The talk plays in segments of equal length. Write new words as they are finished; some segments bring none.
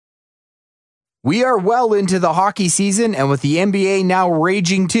We are well into the hockey season, and with the NBA now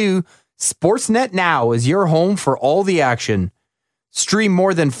raging too, Sportsnet Now is your home for all the action. Stream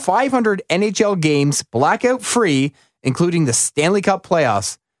more than 500 NHL games blackout free, including the Stanley Cup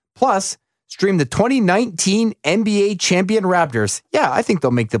playoffs. Plus, stream the 2019 NBA champion Raptors. Yeah, I think they'll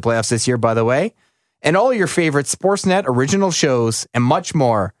make the playoffs this year, by the way. And all your favorite Sportsnet original shows and much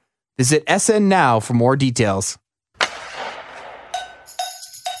more. Visit SN Now for more details.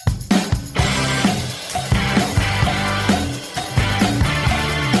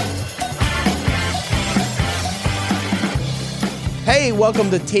 Hey, welcome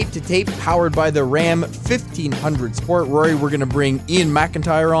to Tape, powered by the Ram 1500 Sport. Rory, we're going to bring Iain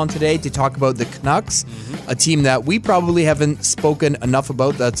McIntyre on today to talk about the Canucks, a team that we probably haven't spoken enough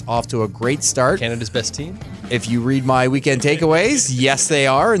about that's off to a great start. Canada's best team? If you read my weekend takeaways, yes, they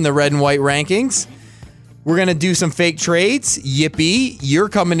are in the red and white rankings. We're going to do some fake trades. Yippee. You're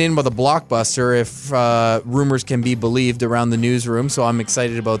coming in with a blockbuster if rumors can be believed around the newsroom, so I'm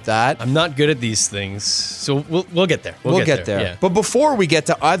excited about that. I'm not good at these things, so we'll get there. We'll get there. Yeah. But before we get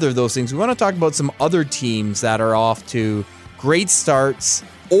to either of those things, we want to talk about some other teams that are off to great starts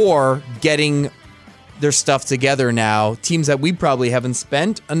or getting their stuff together now. Teams that we probably haven't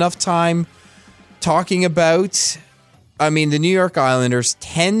spent enough time talking about. I mean, the New York Islanders,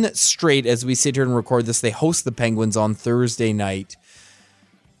 10 straight as we sit here and record this. They host the Penguins on Thursday night.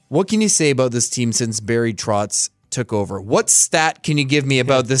 What can you say about this team since Barry Trotz took over? What stat can you give me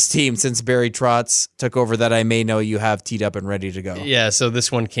about this team since Barry Trotz took over that I may know you have teed up and ready to go? Yeah, so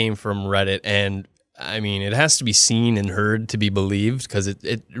this one came from Reddit, and I mean, it has to be seen and heard to be believed because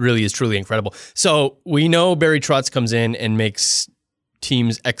it really is truly incredible. So we know Barry Trotz comes in and makes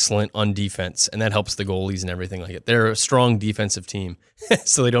teams excellent on defense, and that helps the goalies and everything like it. They're a strong defensive team,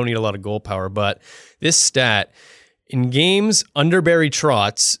 so they don't need a lot of goal power. But this stat, in games under Barry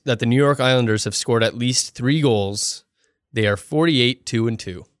Trotz that the New York Islanders have scored at least 3 goals, they are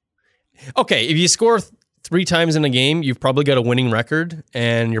 48-2-2. Okay, if you score 3 times in a game, you've probably got a winning record,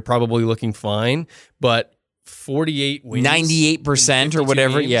 and you're probably looking fine. But 48 wins, 98% or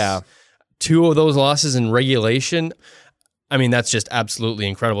whatever, games, yeah. 2 of those losses in regulation. I mean, that's just absolutely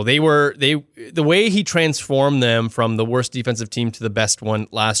incredible. The way he transformed them from the worst defensive team to the best one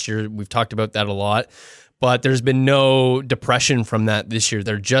last year, we've talked about that a lot, but there's been no depression from that this year.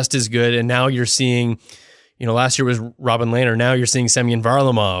 They're just as good, and now you're seeing, last year was Robin Lehner. Now you're seeing Semyon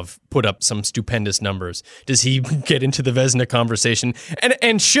Varlamov put up some stupendous numbers. Does he get into the Vezina conversation?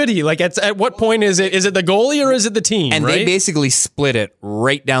 And should he? Like, at what point is it? Is it the goalie or is it the team? And right? They basically split it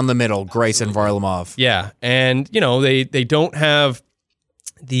right down the middle, Greiss and Varlamov. Yeah, and they don't have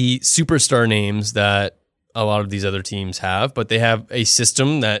the superstar names that a lot of these other teams have, but they have a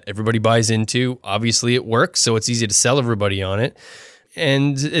system that everybody buys into. Obviously, it works, so it's easy to sell everybody on it.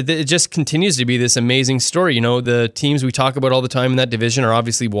 And it just continues to be this amazing story. The teams we talk about all the time in that division are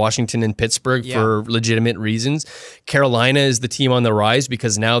obviously Washington and Pittsburgh for legitimate reasons. Carolina is the team on the rise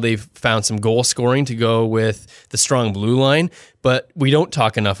because now they've found some goal scoring to go with the strong blue line. But we don't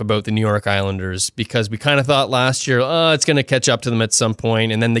talk enough about the New York Islanders because we kind of thought last year, it's going to catch up to them at some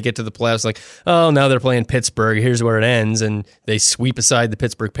point. And then they get to the playoffs like, now they're playing Pittsburgh. Here's where it ends. And they sweep aside the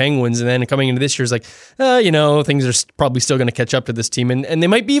Pittsburgh Penguins. And then coming into this year, it's like, things are probably still going to catch up to this team. And they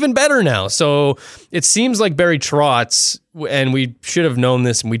might be even better now. So it seems like Barry Trotz, and we should have known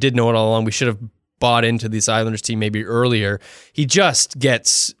this, and we did know it all along, we should have bought into this Islanders team maybe earlier. He just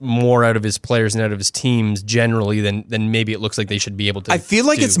gets more out of his players and out of his teams generally than maybe it looks like they should be able to. I feel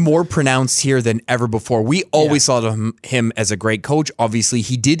like it's more pronounced here than ever before. We always saw him as a great coach. Obviously,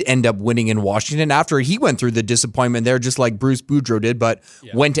 he did end up winning in Washington after he went through the disappointment there, just like Bruce Boudreau did, but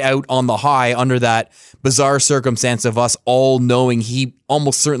went out on the high under that bizarre circumstance of us all knowing he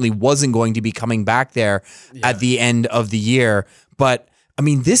almost certainly wasn't going to be coming back there at the end of the year. But I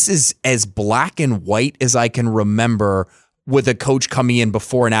mean, this is as black and white as I can remember with a coach coming in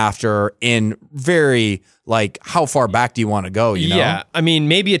before and after in very, how far back do you want to go, Yeah, I mean,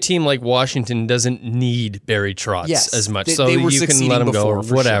 maybe a team like Washington doesn't need Barry Trotz as much, so you can let him go or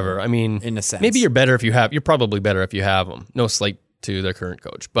whatever. Sure, I mean, in a sense. Maybe you're probably better if you have him. No slight to their current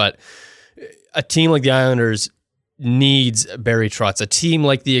coach, but a team like the Islanders needs Barry Trotz. A team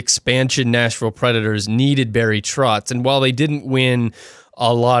like the expansion Nashville Predators needed Barry Trotz, and while they didn't win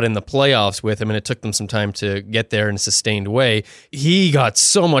a lot in the playoffs with him, and it took them some time to get there in a sustained way, he got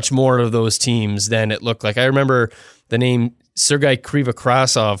so much more of those teams than it looked like. I remember the name Sergei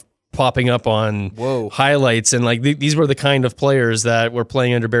Krivokrasov popping up on highlights, and these were the kind of players that were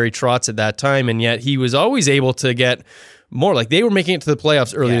playing under Barry Trotz at that time, and yet he was always able to get more. Like they were making it to the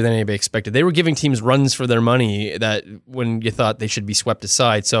playoffs earlier than anybody expected. They were giving teams runs for their money that when you thought they should be swept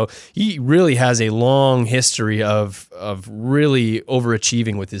aside. So he really has a long history of really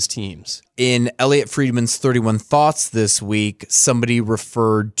overachieving with his teams. In Elliot Friedman's 31 Thoughts this week, somebody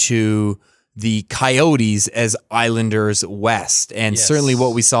referred to the Coyotes as Islanders West. And certainly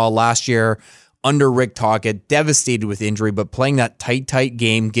what we saw last year under Rick Tocchet, devastated with injury, but playing that tight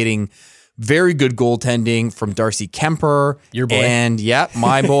game, getting very good goaltending from Darcy Kemper. Your boy. And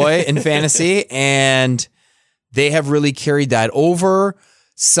my boy in fantasy. And they have really carried that over.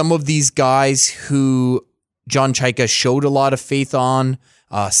 Some of these guys who John Chaika showed a lot of faith on,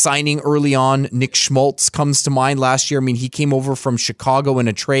 signing early on, Nick Schmaltz comes to mind last year. I mean, he came over from Chicago in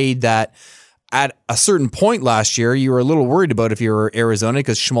a trade that at a certain point last year, you were a little worried about if you were Arizona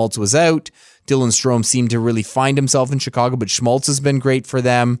because Schmaltz was out. Dylan Strome seemed to really find himself in Chicago, but Schmaltz has been great for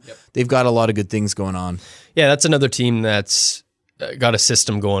them. Yep. They've got a lot of good things going on. Yeah, that's another team that's got a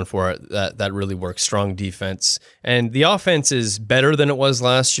system going for it that really works. Strong defense. And the offense is better than it was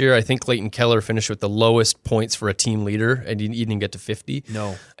last year. I think Clayton Keller finished with the lowest points for a team leader, and he didn't get to 50.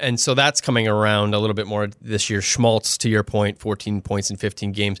 No. And so that's coming around a little bit more this year. Schmaltz, to your point, 14 points in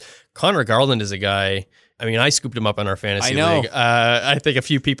 15 games. Connor Garland is a guy... I mean, I scooped him up on our fantasy league. I think a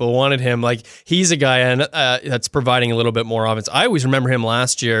few people wanted him. Like, he's a guy that's providing a little bit more offense. I always remember him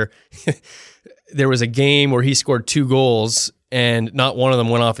last year. There was a game where he scored 2 goals, and not one of them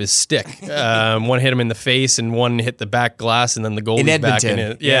went off his stick. One hit him in the face, and one hit the back glass, and then the goalie's back in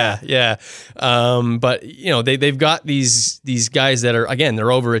it. Yeah. But they've got these guys that are, again, they're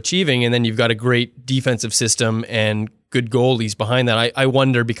overachieving, and then you've got a great defensive system and good goalies behind that. I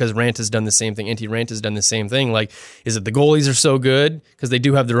wonder, because Rant has done the same thing. NT Rant has done the same thing. Like, is it the goalies are so good because they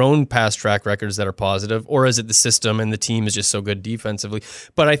do have their own past track records that are positive, or is it the system and the team is just so good defensively?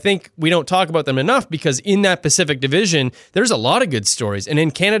 But I think we don't talk about them enough because in that Pacific Division, there's a lot of good stories. And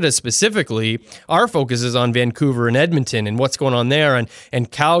in Canada specifically, our focus is on Vancouver and Edmonton and what's going on there.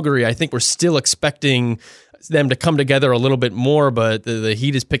 And Calgary, I think we're still expecting them to come together a little bit more, but the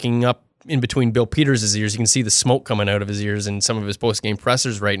heat is picking up in between Bill Peters' ears. You can see the smoke coming out of his ears in some of his post-game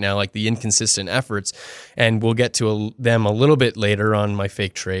pressers right now, like the inconsistent efforts. And we'll get to them a little bit later on my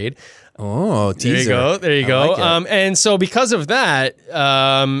fake trade. Oh, teaser. There you go. Like and so because of that,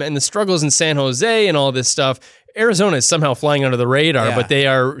 and the struggles in San Jose and all this stuff, Arizona is somehow flying under the radar, but they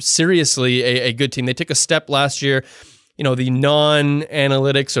are seriously a good team. They took a step last year. The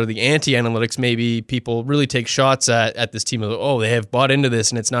non-analytics or the anti-analytics, maybe people really take shots at this team. They have bought into this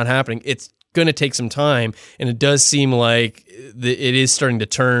and it's not happening. It's going to take some time, and it does seem like it is starting to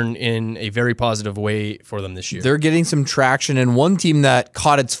turn in a very positive way for them this year. They're getting some traction, and one team that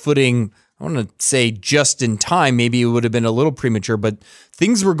caught its footing, I want to say just in time, maybe it would have been a little premature, but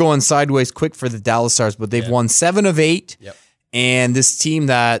things were going sideways quick for the Dallas Stars, but they've won 7 of 8. Yep. And this team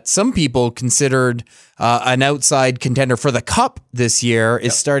that some people considered an outside contender for the Cup this year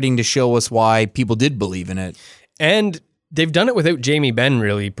is starting to show us why people did believe in it. And they've done it without Jamie Benn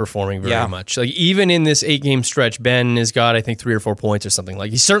really performing very much. Like, even in this 8-game stretch, Benn has got, I think, 3 or 4 points or something.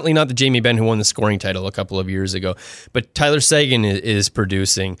 Like, he's certainly not the Jamie Benn who won the scoring title a couple of years ago. But Tyler Seguin is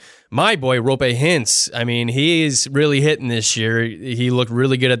producing. My boy, Rope Hintz, I mean, he's really hitting this year. He looked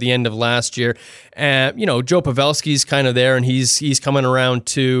really good at the end of last year. Joe Pavelski's kind of there, and he's coming around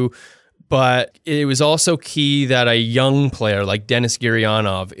too. But it was also key that a young player like Denis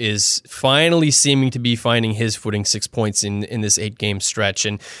Gurianov is finally seeming to be finding his footing, 6 points in this 8-game stretch.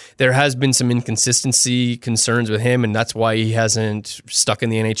 And there has been some inconsistency concerns with him, and that's why he hasn't stuck in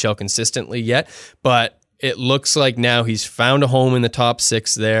the NHL consistently yet. But it looks like now he's found a home in the top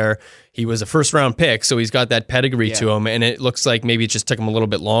 6 there. He was a first-round pick, so he's got that pedigree to him, and it looks like maybe it just took him a little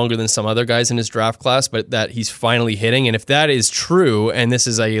bit longer than some other guys in his draft class, but that he's finally hitting. And if that is true, and this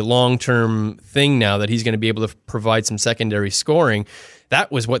is a long-term thing now, that he's going to be able to provide some secondary scoring,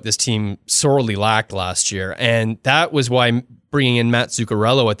 that was what this team sorely lacked last year. And that was why bringing in Matt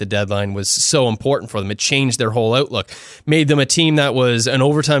Zuccarello at the deadline was so important for them. It changed their whole outlook, made them a team that was an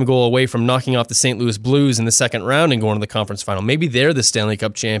overtime goal away from knocking off the St. Louis Blues in the second round and going to the conference final. Maybe they're the Stanley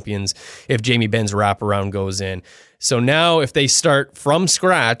Cup champions if Jamie Benn's wraparound goes in. So now if they start from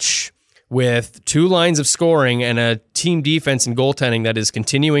scratch with 2 lines of scoring and a team defense and goaltending that is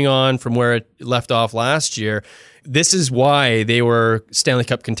continuing on from where it left off last year, this is why they were Stanley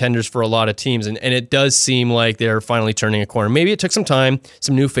Cup contenders for a lot of teams. And it does seem like they're finally turning a corner. Maybe it took some time,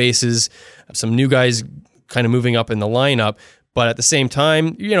 some new faces, some new guys kind of moving up in the lineup, But at the same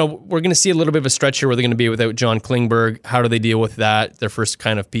time, we're going to see a little bit of a stretch here where they're going to be without John Klingberg. How do they deal with that? Their first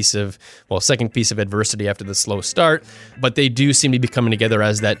kind of second piece of adversity after the slow start. But they do seem to be coming together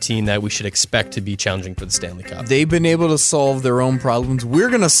as that team that we should expect to be challenging for the Stanley Cup. They've been able to solve their own problems. We're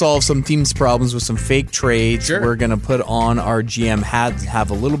going to solve some teams' problems with some fake trades. Sure. We're going to put on our GM hat,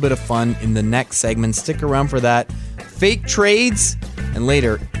 have a little bit of fun in the next segment. Stick around for that. Fake trades. And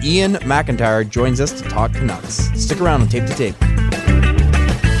later, Iain McIntyre joins us to talk Canucks. Stick around on Tape to Tape.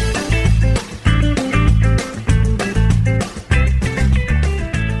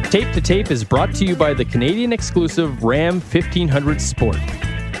 Tape to Tape is brought to you by the Canadian exclusive Ram 1500 Sport.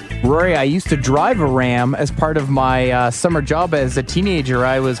 Rory, I used to drive a Ram as part of my summer job as a teenager.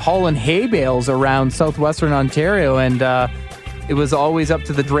 I was hauling hay bales around southwestern Ontario, and it was always up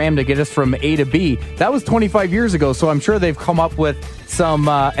to the Ram to get us from A to B. That was 25 years ago, so I'm sure they've come up with some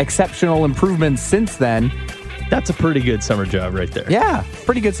exceptional improvements since then. That's a pretty good summer job right there. Yeah,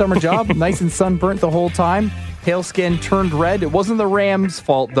 pretty good summer job. Nice and sunburnt the whole time. Pale skin turned red. It wasn't the Rams'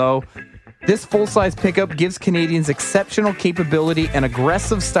 fault, though. This full-size pickup gives Canadians exceptional capability and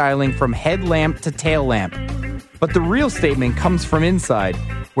aggressive styling from headlamp to tail lamp. But the real statement comes from inside,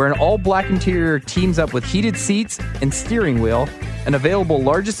 where an all-black interior teams up with heated seats and steering wheel, an available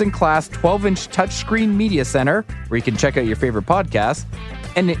largest-in-class 12-inch touchscreen media center, where you can check out your favorite podcasts,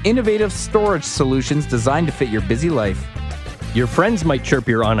 and innovative storage solutions designed to fit your busy life. Your friends might chirp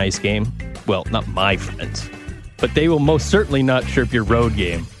your on-ice game. Well, not my friends. But they will most certainly not chirp your road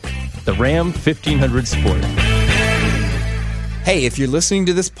game. The Ram 1500 Sport. Hey, if you're listening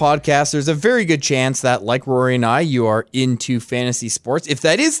to this podcast, there's a very good chance that, like Rory and I, you are into fantasy sports. If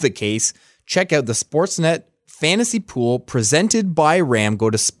that is the case, check out the Sportsnet Fantasy Pool presented by Ram.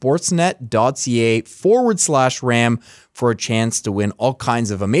 Go to sportsnet.ca/Ram for a chance to win all kinds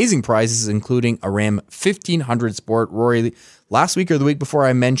of amazing prizes, including a Ram 1500 Sport. Rory, last week or the week before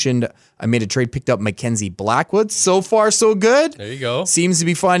I mentioned I made a trade, picked up Mackenzie Blackwood. So far, so good. There you go. Seems to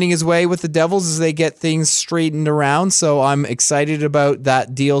be finding his way with the Devils as they get things straightened around. So I'm excited about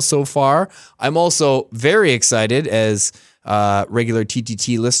that deal so far. I'm also very excited, as regular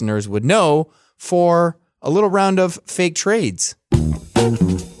TTT listeners would know, for a little round of fake trades.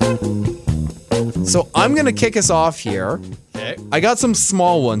 So I'm going to kick us off here. Okay. I got some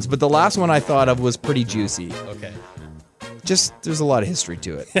small ones, but the last one I thought of was pretty juicy. Okay. There's a lot of history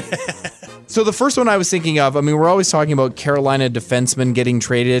to it. So the first one I was thinking of, we're always talking about Carolina defensemen getting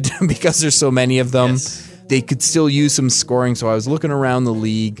traded because there's so many of them. Yes. They could still use some scoring, so I was looking around the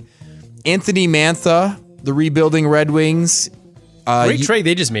league. Anthony Mantha, the rebuilding Red Wings. Great trade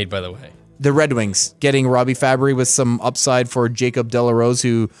they just made, by the way. The Red Wings getting Robbie Fabry with some upside for Jacob Delarose,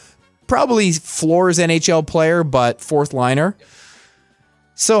 who probably floors NHL player, but fourth liner.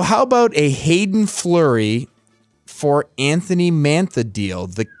 So how about a Hayden Fleury for Anthony Mantha deal?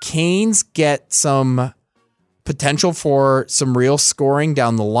 The Canes get some potential for some real scoring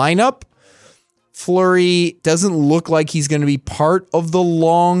down the lineup. Fleury doesn't look like he's going to be part of the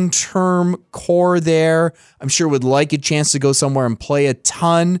long-term core there. I'm sure would like a chance to go somewhere and play a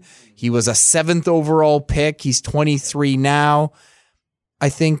ton. He was a 7th overall pick. He's 23 now. I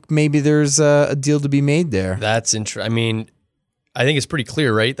think maybe there's a deal to be made there. That's interesting. I think it's pretty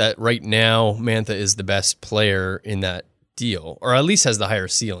clear, right, that right now Mantha is the best player in that deal, or at least has the higher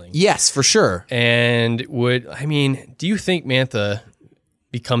ceiling. Yes, for sure. And do you think Mantha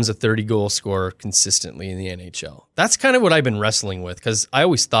becomes a 30-goal scorer consistently in the NHL? That's kind of what I've been wrestling with, because I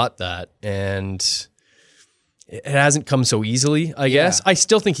always thought that, and it hasn't come so easily, I guess. I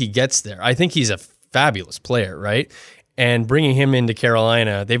still think he gets there. I think he's a fabulous player, right? And bringing him into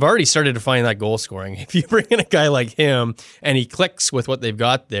Carolina, they've already started to find that goal scoring. If you bring in a guy like him and he clicks with what they've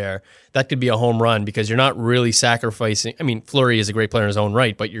got there, that could be a home run, because you're not really sacrificing. Fleury is a great player in his own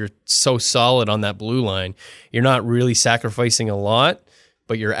right, but you're so solid on that blue line. You're not really sacrificing a lot,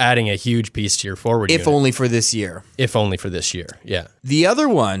 but you're adding a huge piece to your forward unit. If only for this year. If only for this year, yeah. The other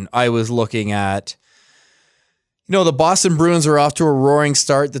one I was looking at, the Boston Bruins are off to a roaring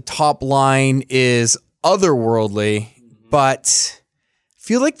start. The top line is otherworldly, but I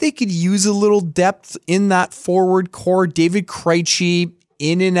feel like they could use a little depth in that forward core. David Krejci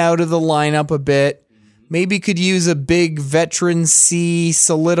in and out of the lineup a bit. Maybe could use a big veteran C,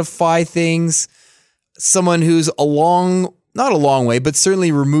 solidify things. Someone who's not a long way, but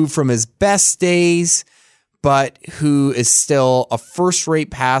certainly removed from his best days, but who is still a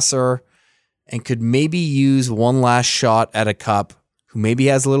first-rate passer and could maybe use one last shot at a cup, who maybe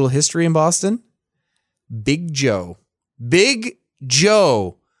has a little history in Boston. Big Joe. Big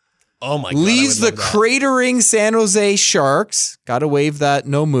Joe. Oh my God. Leaves the cratering San Jose Sharks. Got to waive that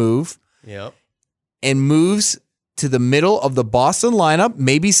no move. Yep. And moves to the middle of the Boston lineup.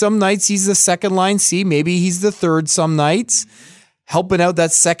 Maybe some nights he's the second line C. Maybe he's the third some nights. Helping out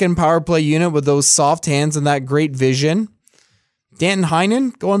that second power play unit with those soft hands and that great vision. Danton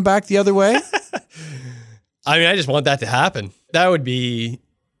Heinen going back the other way. I mean, I just want that to happen. That would be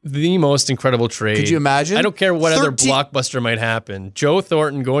the most incredible trade. Could you imagine? I don't care what other blockbuster might happen. Joe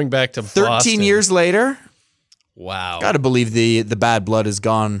Thornton going back to 13 Boston. years later. Wow. Got to believe the bad blood is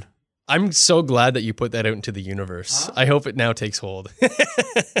gone. I'm so glad that you put that out into the universe. I hope it now takes hold.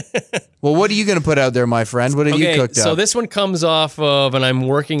 Well, what are you going to put out there, my friend? What have you cooked up? So this one comes off of, and I'm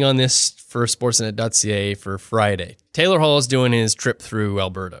working on this for Sportsnet.ca for Friday. Taylor Hall is doing his trip through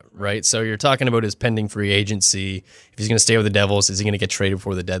Alberta, right? So you're talking about his pending free agency. If he's going to stay with the Devils, is he going to get traded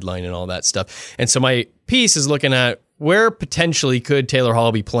before the deadline and all that stuff? And so my piece is looking at where potentially could Taylor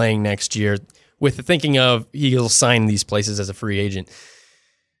Hall be playing next year with the thinking of he'll sign these places as a free agent.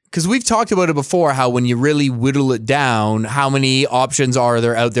 Because we've talked about it before, how when you really whittle it down, how many options are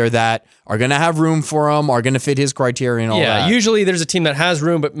there out there that are going to have room for him, are going to fit his criteria and all that? Yeah, usually there's a team that has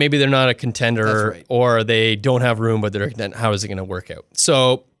room, but maybe they're not a contender. That's right. Or they don't have room, but how is it going to work out?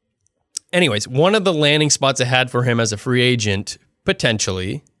 So anyways, one of the landing spots I had for him as a free agent,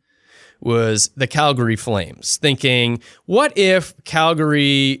 potentially, was the Calgary Flames. Thinking, what if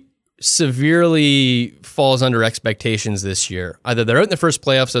Calgary severely falls under expectations this year? Either they're out in the first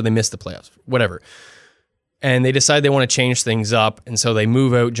playoffs or they miss the playoffs, whatever. And they decide they want to change things up, and so they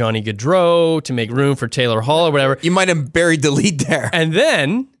move out Johnny Gaudreau to make room for Taylor Hall or whatever. You might have buried the lead there. And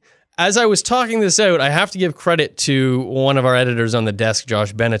then, as I was talking this out, I have to give credit to one of our editors on the desk,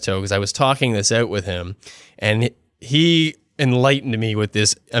 Josh Beneteau, because I was talking this out with him, and he enlightened me with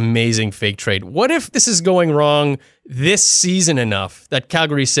this amazing fake trade. What if this is going wrong this season enough that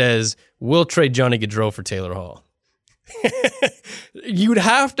Calgary says, we'll trade Johnny Gaudreau for Taylor Hall? You'd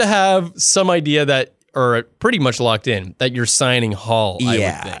have to have some idea that, or pretty much locked in, that you're signing Hall, I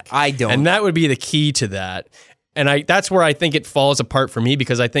would think. I don't. And that would be the key to that. And that's where I think it falls apart for me,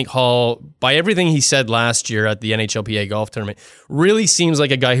 because I think Hall, by everything he said last year at the NHLPA golf tournament, really seems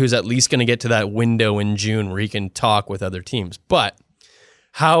like a guy who's at least going to get to that window in June where he can talk with other teams. But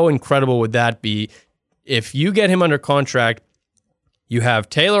how incredible would that be if you get him under contract? You have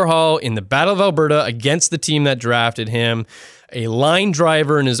Taylor Hall in the Battle of Alberta against the team that drafted him, a line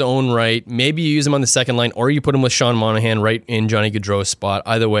driver in his own right. Maybe you use him on the second line, or you put him with Sean Monahan right in Johnny Gaudreau's spot.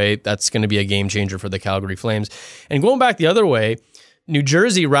 Either way, that's going to be a game changer for the Calgary Flames. And going back the other way, New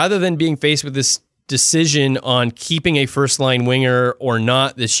Jersey, rather than being faced with this decision on keeping a first-line winger or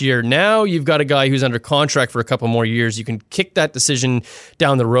not this year, now you've got a guy who's under contract for a couple more years. You can kick that decision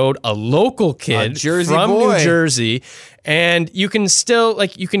down the road. A local kid from New Jersey. And you can still,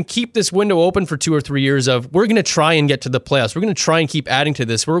 you can keep this window open for 2 or 3 years of, we're going to try and get to the playoffs. We're going to try and keep adding to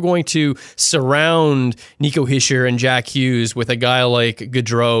this. We're going to surround Nico Hischier and Jack Hughes with a guy like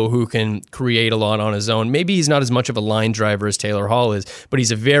Gaudreau who can create a lot on his own. Maybe he's not as much of a line driver as Taylor Hall is, but he's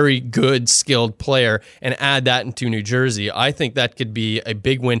a very good, skilled player, and add that into New Jersey. I think that could be a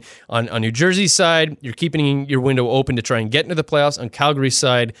big win. On New Jersey's side, you're keeping your window open to try and get into the playoffs. On Calgary's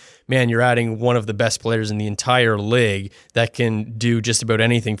side, man, you're adding one of the best players in the entire league that can do just about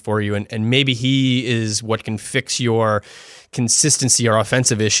anything for you. And maybe he is what can fix your consistency or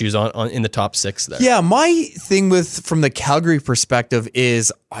offensive issues on in the top six there. Yeah, my thing from the Calgary perspective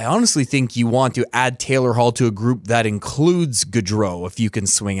is I honestly think you want to add Taylor Hall to a group that includes Gaudreau if you can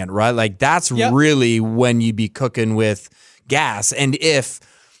swing it, right? That's really when you'd be cooking with gas. And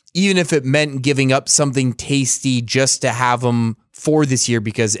even if it meant giving up something tasty just to have him for this year,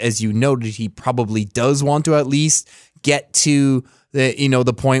 because as you noted, he probably does want to at least get to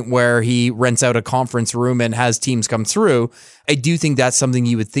the point where he rents out a conference room and has teams come through. I do think that's something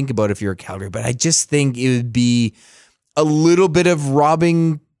you would think about if you're a Calgary, but I just think it would be a little bit of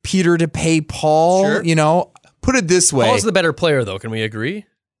robbing Peter to pay Paul. Sure. Put it this way. Paul's the better player, though. Can we agree?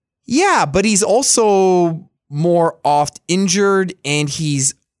 Yeah, but he's also more oft injured and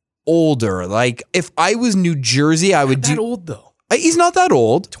he's older. If I was New Jersey, I would Not that old, though. He's not that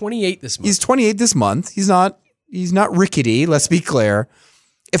old. 28 this month. He's 28 this month. He's not rickety, let's be clear.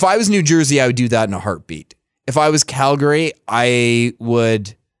 If I was New Jersey, I would do that in a heartbeat. If I was Calgary, I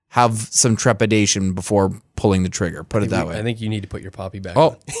would have some trepidation before pulling the trigger. Put it that way. I think you need to put your poppy back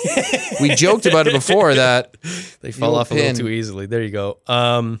on. We joked about it before that they fall off a little too easily. There you go.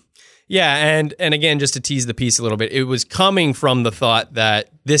 Yeah, and again, just to tease the piece a little bit, it was coming from the thought that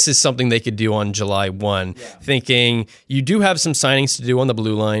this is something they could do on July 1, thinking you do have some signings to do on the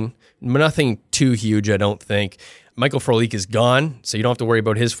blue line, nothing too huge, I don't think. Michael Frolik is gone, so you don't have to worry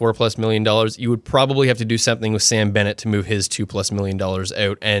about his $4+ million. You would probably have to do something with Sam Bennett to move his $2+ million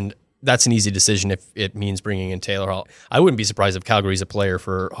out, and that's an easy decision if it means bringing in Taylor Hall. I wouldn't be surprised if Calgary's a player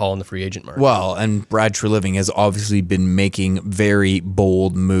for Hall in the free agent market. Well, and Brad Treliving has obviously been making very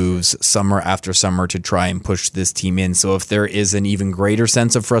bold moves summer after summer to try and push this team in. So if there is an even greater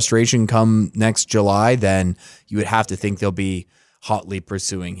sense of frustration come next July, then you would have to think they'll be hotly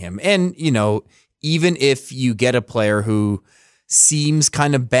pursuing him. And, even if you get a player who seems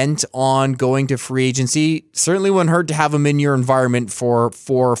kind of bent on going to free agency, certainly wouldn't hurt to have him in your environment for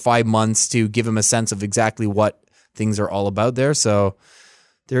 4 or 5 months to give him a sense of exactly what things are all about there. So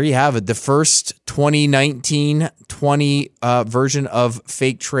there you have it. The first 2019-20 version of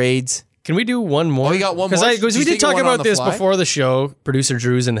fake trades. Can we do one more? Oh, you got one more? Because we did talk about this before the show. Producer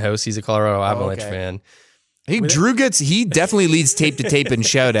Drew's in the house. He's a Colorado Avalanche fan. He definitely leads tape to tape in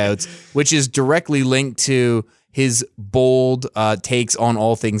shout outs, which is directly linked to his bold takes on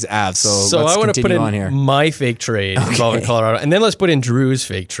all things Avs. So let's I want to put in here. my fake trade involving Colorado, and then let's put in Drew's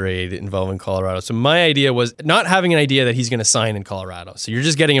fake trade involving Colorado. So my idea was not having an idea that he's going to sign in Colorado. So you're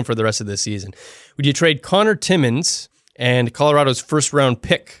just getting him for the rest of the season. Would you trade Connor Timmins and Colorado's first-round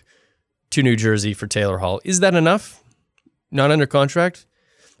pick to New Jersey for Taylor Hall? Is that enough? Not under contract?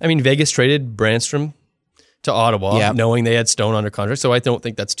 I mean, Vegas traded Brandstrom to Ottawa, knowing they had Stone under contract, so I don't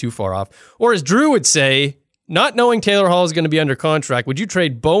think that's too far off. Or as Drew would say, not knowing Taylor Hall is going to be under contract, would you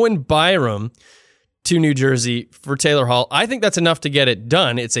trade Bowen Byram to New Jersey for Taylor Hall? I think that's enough to get it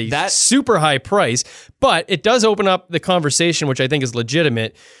done. It's a super high price, but it does open up the conversation, which I think is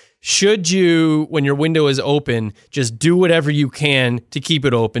legitimate. Should you, when your window is open, just do whatever you can to keep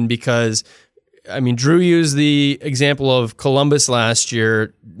it open? Because, I mean, Drew used the example of Columbus last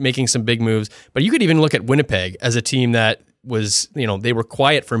year making some big moves, but you could even look at Winnipeg as a team that was, they were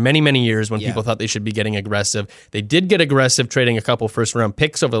quiet for many, many years when people thought they should be getting aggressive. They did get aggressive, trading a couple first-round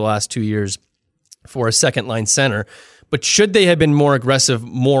picks over the last 2 years for a second-line center. But should they have been more aggressive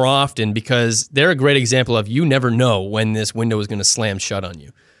more often? Because they're a great example of you never know when this window is going to slam shut on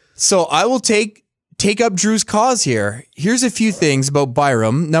you. So I will take up Drew's cause here. Here's a few things about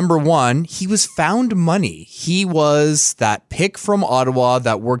Byram. Number one, he was found money. He was that pick from Ottawa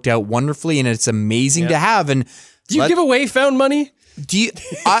that worked out wonderfully, and it's amazing to have. And do you give away found money?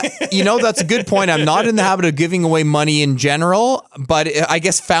 That's a good point. I'm not in the habit of giving away money in general, but I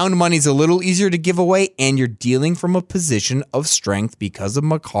guess found money is a little easier to give away, and you're dealing from a position of strength because of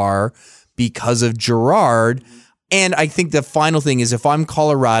Makar, because of Girard. And I think the final thing is, if I'm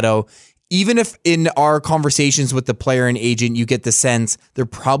Colorado, even if in our conversations with the player and agent, you get the sense they're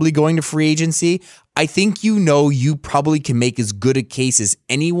probably going to free agency, I think you probably can make as good a case as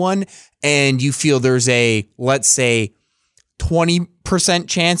anyone, and you feel there's a, let's say, 20%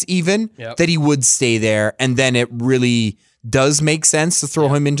 chance even that he would stay there, and then it really does make sense to throw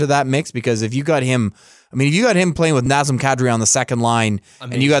him into that mix, because if you got him playing with Nazem Kadri on the second line,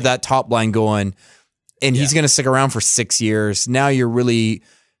 and you got that top line going, and he's going to stick around for 6 years, now you're really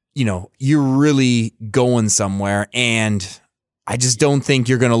going somewhere. And I just don't think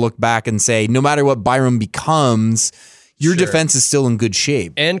you're going to look back and say, no matter what Byram becomes, your defense is still in good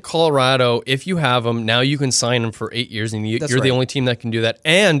shape. And Colorado, if you have them, now you can sign them for 8 years, and you're the only team that can do that.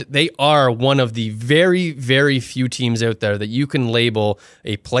 And they are one of the very, very few teams out there that you can label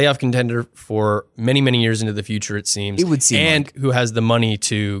a playoff contender for many, many years into the future, it seems. It would seem and who has the money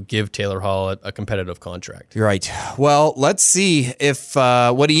to give Taylor Hall a competitive contract. You're right. Well, let's see if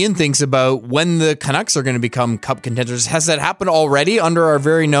what Iain thinks about when the Canucks are going to become cup contenders. Has that happened already under our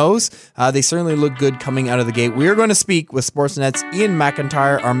very nose? They certainly look good coming out of the gate. We are going to speak with Sportsnet's Iain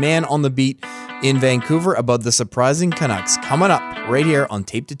McIntyre, our man on the beat in Vancouver, about the surprising Canucks, coming up right here on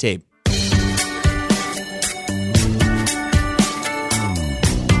Tape to Tape.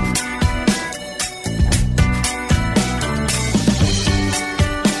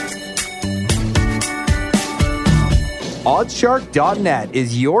 Oddshark.net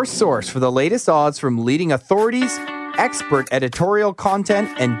is your source for the latest odds from leading authorities, expert editorial content,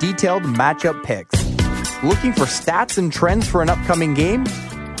 and detailed matchup picks. Looking for stats and trends for an upcoming game?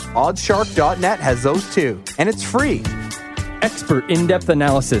 Oddshark.net has those too, and it's free. Expert in-depth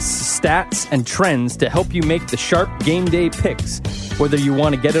analysis, stats, and trends to help you make the sharp game day picks. Whether you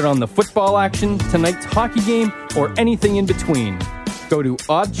want to get it on the football action, tonight's hockey game, or anything in between. Go to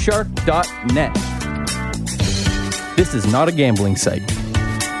oddshark.net. This is not a gambling site.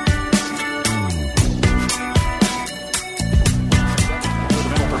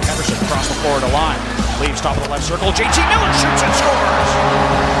 Pedersen across the Florida line. Leaves top of the left circle. JT Miller shoots and scores.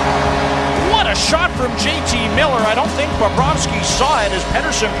 What a shot from JT Miller. I don't think Bobrovsky saw it as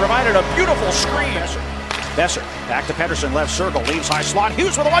Pedersen provided a beautiful screen. Besser back to Pedersen, left circle, leaves high slot.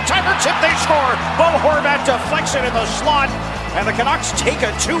 Hughes with a one-timer tip, they score. Bo Horvat deflects it in the slot. and the Canucks take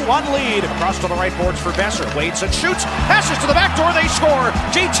a 2-1 lead. Across to the right boards for Besser. Waits and shoots. Passes to the back door. They score.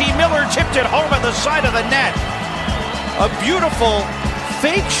 JT Miller tipped it home at the side of the net. A beautiful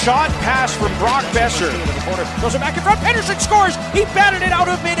fake shot pass from Brock Besser. Goes it back in front. Pedersen scores. He batted it out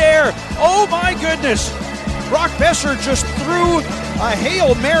of midair. Oh my goodness. Brock Besser just threw a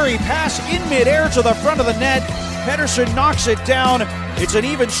Hail Mary pass in midair to the front of the net. Pedersen knocks it down. It's an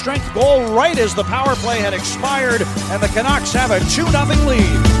even strength goal right as the power play had expired, and the Canucks have a 2-0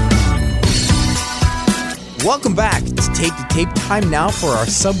 lead. Welcome back to Tape to Tape. Time now for our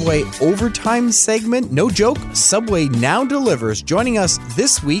Subway Overtime segment. No joke, Subway now delivers. Joining us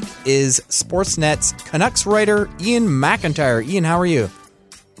this week is Sportsnet's Canucks writer, Iain McIntyre. Iain, how are you?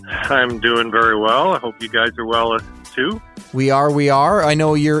 I'm doing very well. I hope you guys are well too. We are. I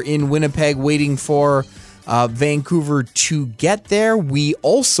know you're in Winnipeg waiting for Vancouver to get there. We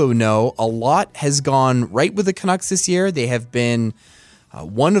also know a lot has gone right with the Canucks this year. They have been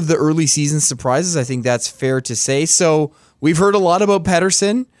one of the early season surprises. I think that's fair to say. So we've heard a lot about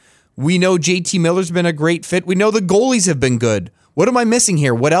Pedersen. We know JT Miller's been a great fit. We know the goalies have been good. What am I missing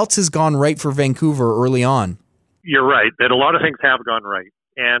here? What else has gone right for Vancouver early on? You're right that a lot of things have gone right.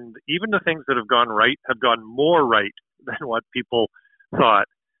 And even the things that have gone right have gone more right than what people thought.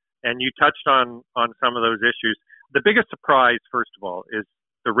 And you touched on some of those issues. The biggest surprise, first of all, is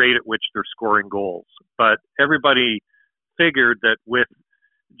the rate at which they're scoring goals. But everybody figured that with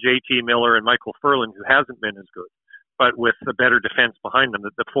JT Miller and Michael Ferland, who hasn't been as good, but with a better defense behind them,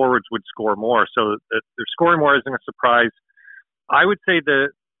 that the forwards would score more. So that they're scoring more isn't a surprise. I would say the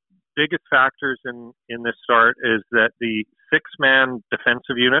biggest factors in this start is that the six-man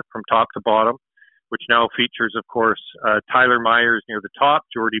defensive unit from top to bottom, which now features, of course, Tyler Myers near the top,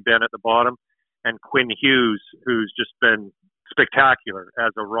 Jordy Ben at the bottom, and Quinn Hughes, who's just been spectacular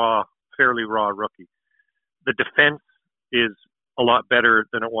as a fairly raw rookie. The defense is a lot better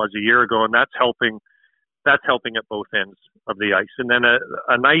than it was a year ago, and that's helping at both ends of the ice. And then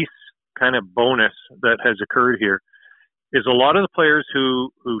a nice kind of bonus that has occurred here is a lot of the players who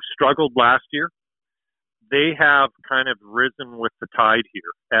struggled last year, they have kind of risen with the tide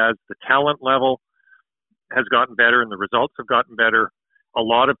here as the talent level has gotten better and the results have gotten better. A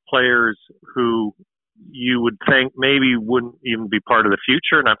lot of players who you would think maybe wouldn't even be part of the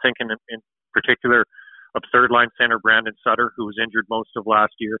future, and I'm thinking in particular of third-line center Brandon Sutter, who was injured most of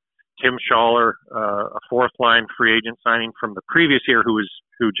last year, Tim Schaller, a fourth-line free agent signing from the previous year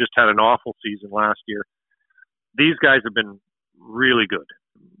who just had an awful season last year. These guys have been really good.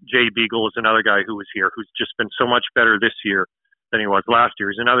 Jay Beagle is another guy who was here who's just been so much better this year than he was last year.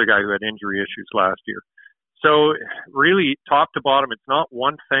 He's another guy who had injury issues last year. So really, top to bottom, it's not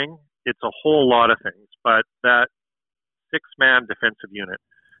one thing. It's a whole lot of things. But that six-man defensive unit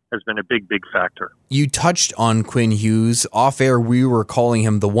has been a big, big factor. You touched on Quinn Hughes. Off air, we were calling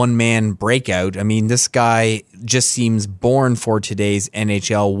him the one-man breakout. I mean, this guy just seems born for today's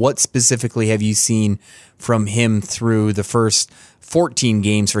NHL. What specifically have you seen from him through the first 14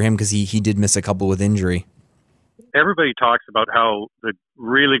 games for him? Because he did miss a couple with injury. Everybody talks about how the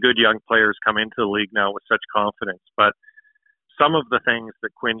really good young players come into the league now with such confidence. But some of the things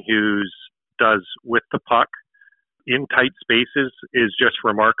that Quinn Hughes does with the puck in tight spaces is just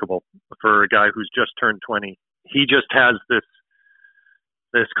remarkable for a guy who's just turned 20. He just has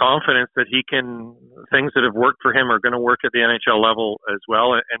this confidence that things that have worked for him are going to work at the NHL level as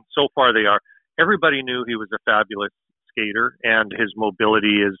well. And so far they are. Everybody knew he was a fabulous skater and his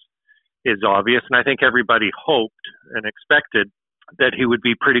mobility is obvious. And I think everybody hoped and expected that he would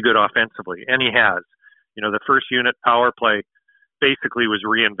be pretty good offensively. And he has. The first unit power play basically was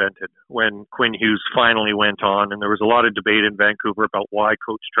reinvented when Quinn Hughes finally went on. And there was a lot of debate in Vancouver about why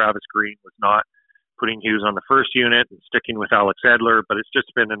Coach Travis Green was not putting Hughes on the first unit and sticking with Alex Edler. But it's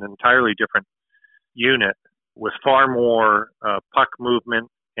just been an entirely different unit with far more puck movement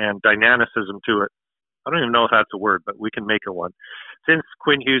and dynamicism to it. I don't even know if that's a word, but we can make it one. Since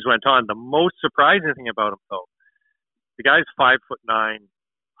Quinn Hughes went on, the most surprising thing about him, though, the guy's 5'9",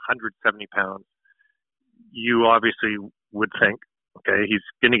 170 pounds. You obviously would think, okay, he's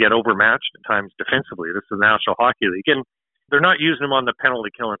going to get overmatched at times defensively. This is the National Hockey League. And they're not using him on the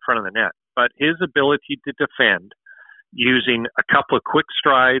penalty kill in front of the net. But his ability to defend using a couple of quick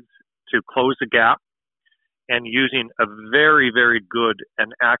strides to close the gap and using a very, very good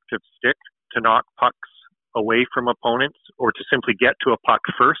and active stick to knock pucks away from opponents or to simply get to a puck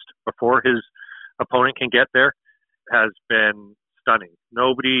first before his opponent can get there has been stunning.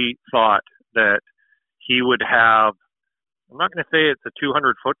 Nobody thought that he would have, I'm not going to say it's a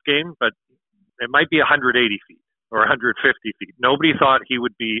 200-foot game, but it might be 180 feet or 150 feet. Nobody thought he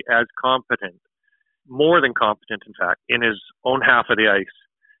would be as competent more than competent, in fact, in his own half of the ice,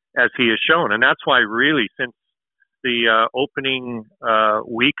 as he has shown. And that's why really since the opening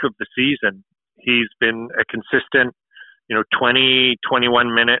week of the season, he's been a consistent, 20,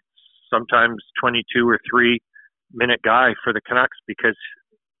 21 minutes, sometimes 22 or 3-minute guy for the Canucks, because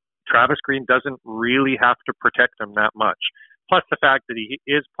Travis Green doesn't really have to protect him that much. Plus the fact that he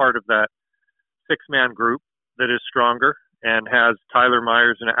is part of that 6-man group that is stronger and has Tyler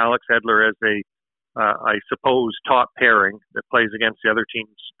Myers and Alex Edler as I suppose, top pairing that plays against the other team's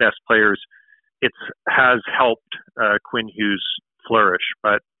best players. It has helped Quinn Hughes flourish.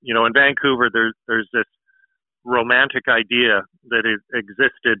 But, in Vancouver, there's this romantic idea that it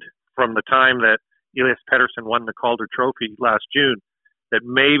existed from the time that Elias Pettersson won the Calder Trophy last June, that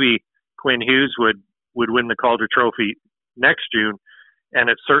maybe Quinn Hughes would win the Calder Trophy next June. And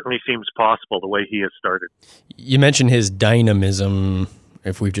it certainly seems possible the way he has started. You mentioned his dynamism,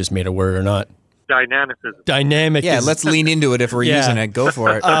 if we've just made a word or not. Dynamic. Yeah, let's lean into it if we're using it. Go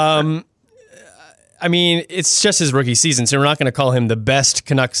for it. I mean, it's just his rookie season, so we're not going to call him the best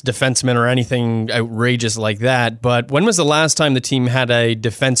Canucks defenseman or anything outrageous like that. But when was the last time the team had a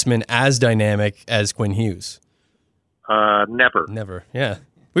defenseman as dynamic as Quinn Hughes? Never. Yeah.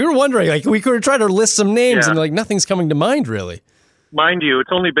 We were wondering, we could try to list some names, and nothing's coming to mind, really. Mind you,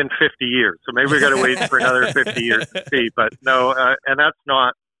 it's only been 50 years, so maybe we got to wait for another 50 years to see. But no, and that's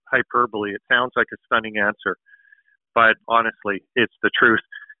not hyperbole. It sounds like a stunning answer, but honestly, it's the truth.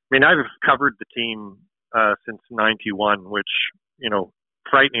 I mean, I've covered the team since '91, which,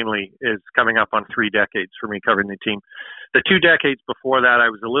 frighteningly is coming up on 3 decades for me covering the team. The 2 decades before that, I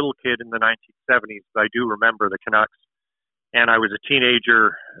was a little kid in the 1970s, but I do remember the Canucks, and I was a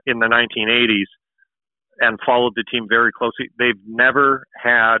teenager in the 1980s and followed the team very closely. They've never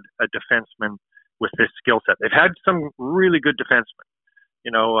had a defenseman with this skill set. They've had some really good defensemen,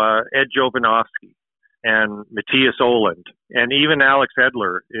 Ed Jovanovski and Matthias Oland, and even Alex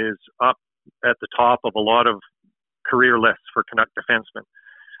Edler is up at the top of a lot of career lists for Canuck defensemen.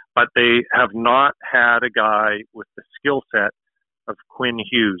 But they have not had a guy with the skill set of Quinn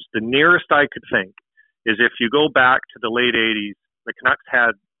Hughes. The nearest I could think is if you go back to the late 80s, the Canucks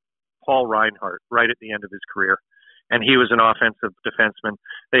had Paul Reinhart right at the end of his career, and he was an offensive defenseman.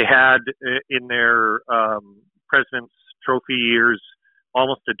 They had in their President's Trophy years,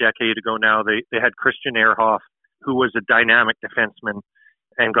 almost a decade ago now, they had Christian Ehrhoff, who was a dynamic defenseman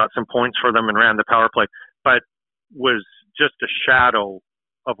and got some points for them and ran the power play, but was just a shadow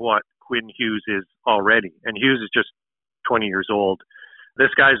of what Quinn Hughes is already. And Hughes is just 20 years old. This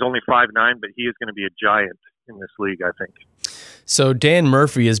guy's only 5'9", but he is going to be a giant in this league, I think. So Dan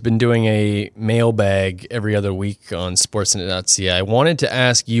Murphy has been doing a mailbag every other week on Sportsnet.ca. I wanted to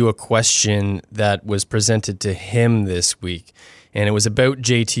ask you a question that was presented to him this week, and it was about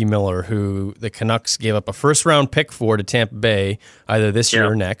JT Miller, who the Canucks gave up a first-round pick for to Tampa Bay, either this year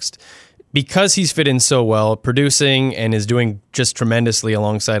or next. Because he's fit in so well, producing and is doing just tremendously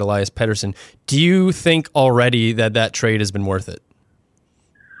alongside Elias Pettersson, do you think already that trade has been worth it?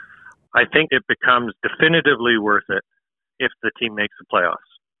 I think it becomes definitively worth it if the team makes the playoffs.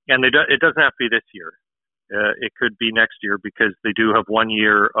 And it doesn't have to be this year. It could be next year, because they do have 1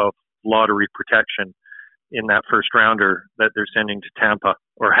 year of lottery protection in that first rounder that they're sending to Tampa,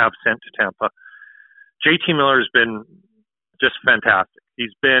 or have sent to Tampa. JT Miller has been just fantastic.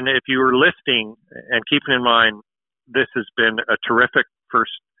 He's been, if you were listing and keeping in mind, this has been a terrific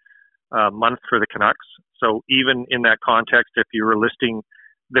first month for the Canucks. So even in that context, if you were listing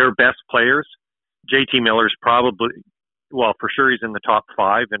their best players, JT Miller's probably, well, for sure he's in the top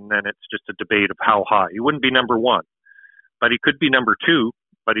 5, and then it's just a debate of how high. He wouldn't be number 1, but he could be number 2,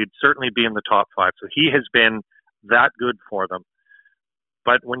 but he'd certainly be in the top 5. So he has been that good for them.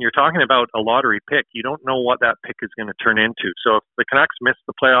 But when you're talking about a lottery pick, you don't know what that pick is going to turn into. So if the Canucks miss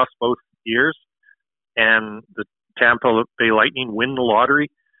the playoffs both years and the Tampa Bay Lightning win the lottery,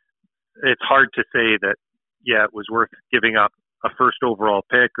 it's hard to say that, yeah, it was worth giving up a first overall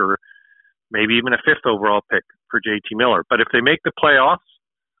pick or maybe even a 5th overall pick for JT Miller. But if they make the playoffs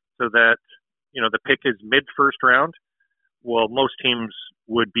so that, the pick is mid-first round, well, most teams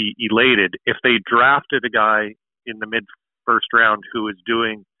would be elated. If they drafted a guy in the mid-first round who is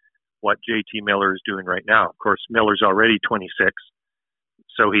doing what JT Miller is doing right now. Of course, Miller's already 26,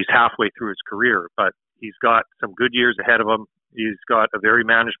 so he's halfway through his career, but he's got some good years ahead of him. He's got a very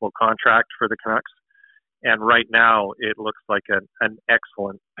manageable contract for the Canucks, and right now it looks like an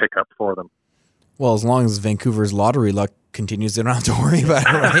excellent pickup for them. Well, as long as Vancouver's lottery luck continues, they don't have to worry about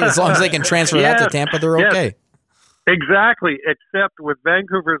it, right? As long as they can transfer that to Tampa, they're okay. Exactly, except with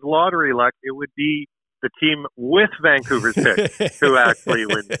Vancouver's lottery luck, it would be the team with Vancouver's pick who actually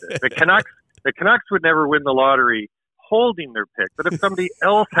wins it. The Canucks The Canucks would never win the lottery holding their pick, but if somebody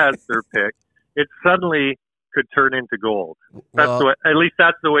else has their pick, it suddenly could turn into gold. At least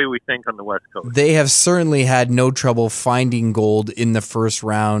that's the way we think on the West Coast. They have certainly had no trouble finding gold in the first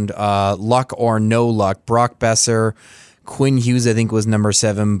round, luck or no luck. Brock Besser, Quinn Hughes, I think, was number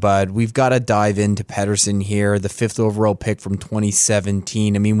 7, but we've got to dive into Pettersson here, the 5th overall pick from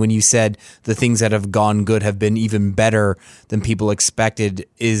 2017. I mean, when you said the things that have gone good have been even better than people expected,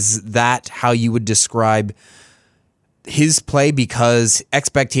 is that how you would describe his play? Because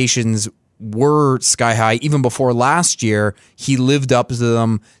expectations were sky high even before last year. He lived up to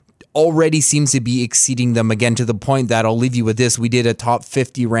them, already seems to be exceeding them again, to the point that I'll leave you with this. We did a top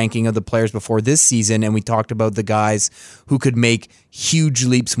 50 ranking of the players before this season, and we talked about the guys who could make huge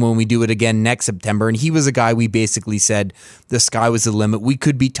leaps when we do it again next September. And he was a guy we basically said the sky was the limit. We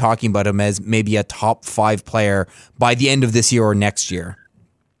could be talking about him as maybe a top 5 player by the end of this year or next year.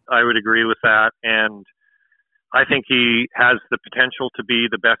 I would agree with that. And I think he has the potential to be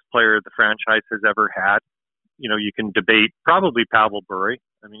the best player the franchise has ever had. You know, you can debate probably Pavel Bure.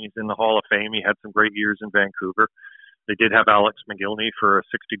 I mean, he's in the Hall of Fame. He had some great years in Vancouver. They did have Alex McGillney for a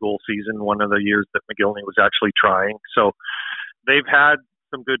 60-goal season, one of the years that McGillney was actually trying. So they've had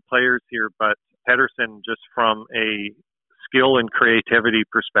some good players here, but Pettersson, just from a skill and creativity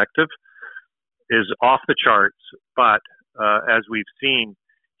perspective, is off the charts. But as we've seen,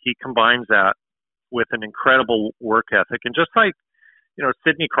 he combines that with an incredible work ethic. And just like, you know,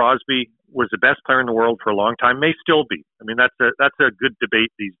 Sidney Crosby was the best player in the world for a long time, may still be. I mean, that's a good debate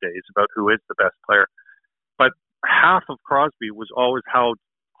these days about who is the best player. But half of Crosby was always how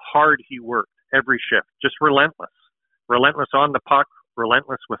hard he worked every shift, just relentless on the puck,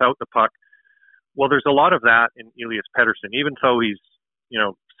 relentless without the puck. Well, there's a lot of that in Elias Pettersson. Even though he's, you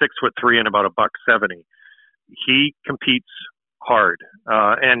know, 6'3" and about $170, he competes hard.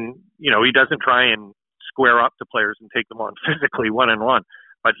 And, you know, he doesn't try and square up to players and take them on physically one-on-one,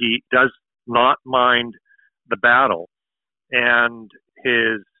 but he does not mind the battle. And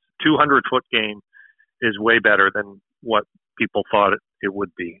his 200-foot game is way better than what people thought it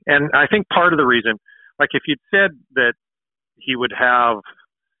would be. And I think part of the reason, like if you'd said that he would have,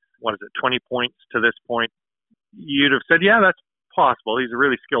 20 points to this point, you'd have said, yeah, that's possible. He's a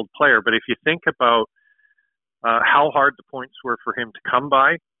really skilled player. But if you think about how hard the points were for him to come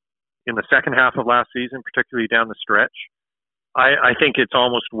by in the second half of last season, particularly down the stretch, I think it's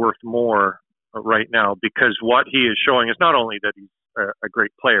almost worth more right now, because what he is showing is not only that he's a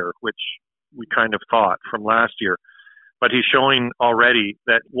great player, which we kind of thought from last year, but he's showing already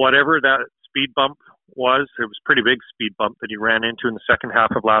that whatever that speed bump was, it was a pretty big speed bump that he ran into in the second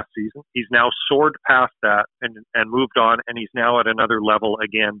half of last season. He's now soared past that and moved on, and he's now at another level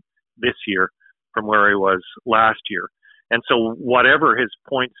again this year from where he was last year. And so whatever his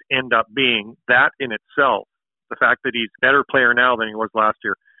points end up being, that in itself, the fact that he's a better player now than he was last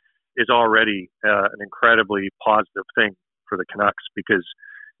year, is already an incredibly positive thing for the Canucks, because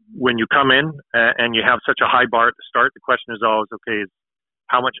when you come in and you have such a high bar at the start, the question is always, okay,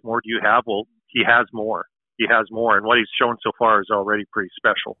 how much more do you have? Well, he has more. He has more. And what he's shown so far is already pretty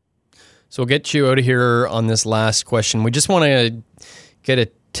special. So we'll get you out of here on this last question. We just want to get a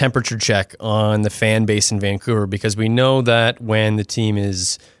temperature check on the fan base in Vancouver, because we know that when the team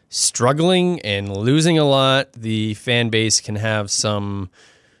is struggling and losing a lot, the fan base can have some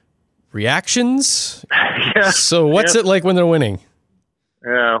reactions. Yeah. So what's it like when they're winning?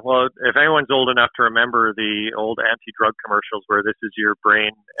 Yeah, well, if anyone's old enough to remember the old anti-drug commercials where this is your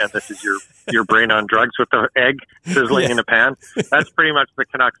brain and this is your brain on drugs with the egg sizzling in a pan, that's pretty much the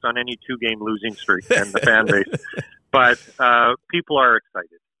Canucks on any 2-game losing streak and the fan base. But people are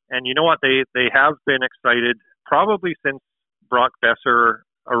excited. And you know what? They have been excited probably since Brock Besser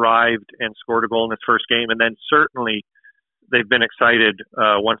arrived and scored a goal in his first game. And then certainly they've been excited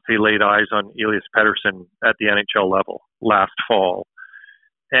once they laid eyes on Elias Pettersson at the NHL level last fall.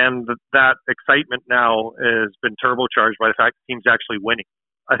 And that excitement now has been turbocharged by the fact the team's actually winning.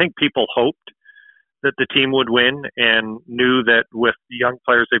 I think people hoped that the team would win and knew that with the young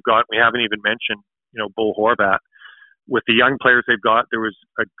players they've got, we haven't even mentioned, Bo Horvat, with the young players they've got, there was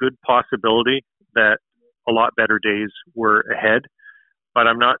a good possibility that a lot better days were ahead. But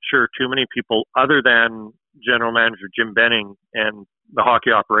I'm not sure too many people, other than General Manager Jim Benning and the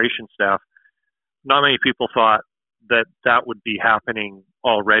hockey operations staff, not many people thought that that would be happening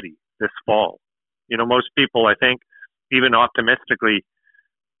already this fall. Most people, I think, even optimistically,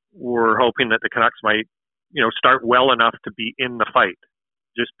 were hoping that the Canucks might, start well enough to be in the fight,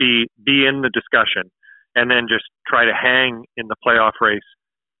 just be in the discussion, and then just try to hang in the playoff race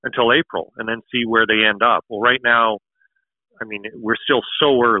until April and then see where they end up. Well, right now, we're still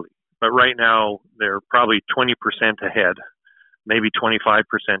so early. But right now, they're probably 20% ahead, maybe 25%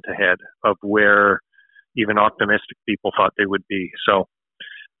 ahead of where even optimistic people thought they would be. So,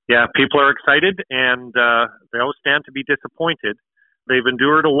 yeah, people are excited, and they always stand to be disappointed. They've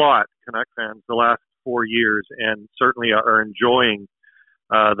endured a lot, Canuck fans, the last 4 years, and certainly are enjoying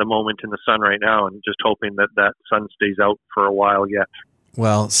the moment in the sun right now, and just hoping that that sun stays out for a while yet.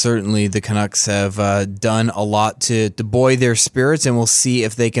 Well, certainly the Canucks have done a lot to buoy their spirits, and we'll see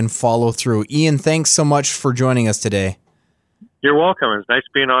if they can follow through. Iain, thanks so much for joining us today. You're welcome. It's nice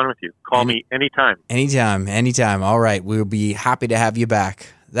being on with you. Call me anytime. Anytime. All right. We'll be happy to have you back.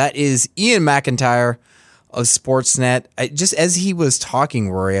 That is Iain McIntyre of Sportsnet. Just as he was talking,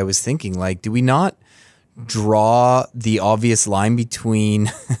 Rory, I was thinking, like, do we not draw the obvious line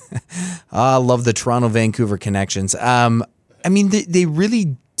between I love the Toronto-Vancouver connections. I mean, they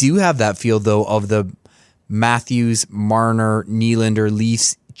really do have that feel, though, of the Matthews, Marner, Nylander,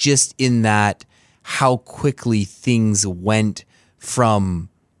 Leafs, just in that how quickly things went from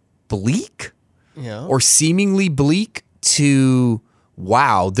bleak or seemingly bleak to,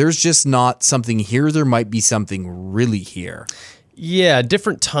 wow, there's just not something here. There might be something really here. Yeah,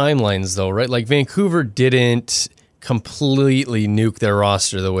 different timelines, though, right? Like Vancouver didn't completely nuke their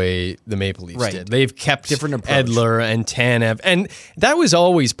roster the way the Maple Leafs did. They've kept different Edler and Tanev, and that was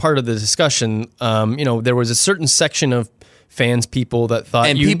always part of the discussion. There was a certain section of fans, people that thought,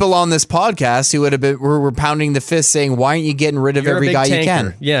 and people on this podcast who would have been were pounding the fist, saying, "Why aren't you getting rid of every guy you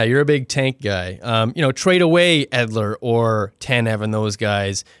can?" Yeah, you're a big tank guy. Trade away Edler or Tanev and those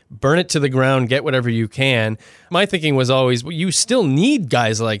guys. Burn it to the ground. Get whatever you can. My thinking was always, well, you still need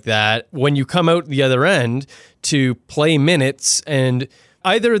guys like that when you come out the other end to play minutes, and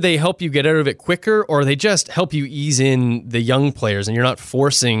either they help you get out of it quicker or they just help you ease in the young players, and you're not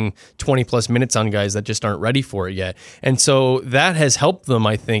forcing 20 plus minutes on guys that just aren't ready for it yet. And so that has helped them,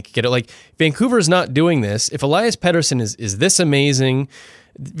 I think, get it. Like, Vancouver's not doing this. If Elias Pettersson is this amazing,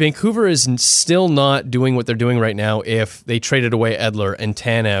 Vancouver is still not doing what they're doing right now. If they traded away Edler and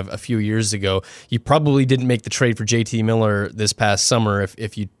Tanev a few years ago, you probably didn't make the trade for JT Miller this past summer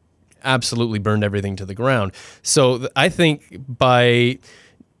if you absolutely burned everything to the ground. So I think it's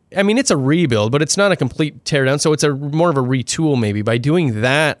a rebuild, but it's not a complete teardown. So it's more of a retool maybe. By doing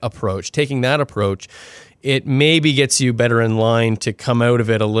that approach, taking that approach, it maybe gets you better in line to come out of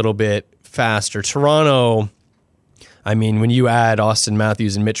it a little bit faster. Toronto, I mean, when you add Austin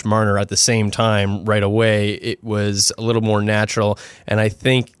Matthews and Mitch Marner at the same time right away, it was a little more natural. And I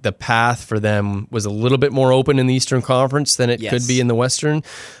think the path for them was a little bit more open in the Eastern Conference than it could be in the Western.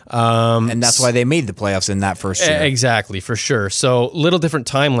 And that's why they made the playoffs in that first year. Exactly, for sure. So little different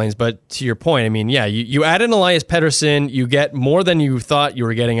timelines. But to your point, I mean, yeah, you add in Elias Pettersson, you get more than you thought you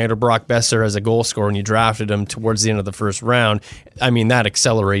were getting out of Brock Besser as a goal scorer, and you drafted him towards the end of the first round. I mean, that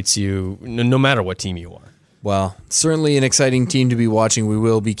accelerates you no matter what team you are. Well, certainly an exciting team to be watching. We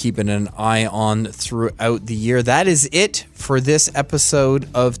will be keeping an eye on throughout the year. That is it for this episode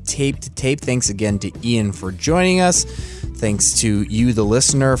of Tape to Tape. Thanks again to Iain for joining us. Thanks to you, the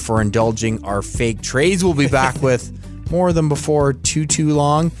listener, for indulging our fake trades. We'll be back with more of them before too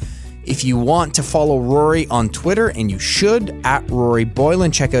long. If you want to follow Rory on Twitter, and you should, at Rory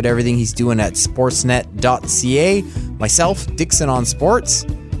Boylan, check out everything he's doing at sportsnet.ca. Myself, Dixon on Sports.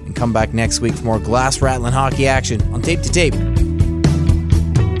 Come back next week for more glass rattling hockey action on Tape to Tape.